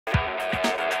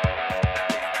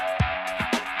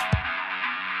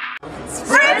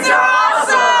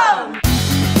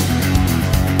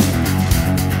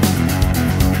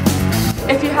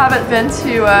you haven't been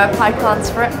to a PyCon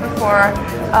Sprint before,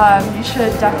 you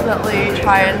should definitely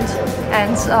try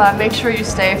and make sure you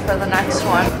stay for the next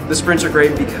one. The sprints are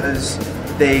great because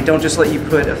they don't just let you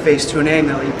put a face to a name,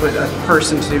 they let you put a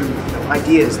person to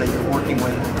ideas that you're working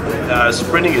with.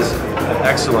 Sprinting is an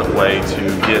excellent way to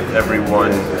get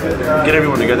everyone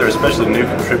together, especially new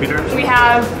contributors. We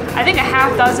have, I think, a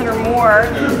half dozen or more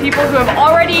people who have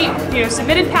already,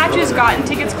 submitted patches, gotten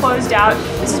tickets closed out.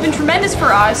 This has been tremendous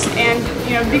for us, and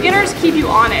beginners keep you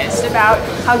honest about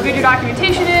how good your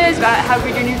documentation is, about how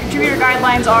good your new contributor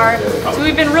guidelines are. So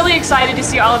we've been really excited to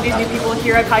see all of these new people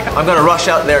here at PyCon. I'm going to rush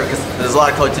out there because there's a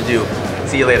lot of code to do.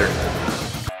 See you later.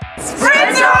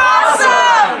 Sprints are on!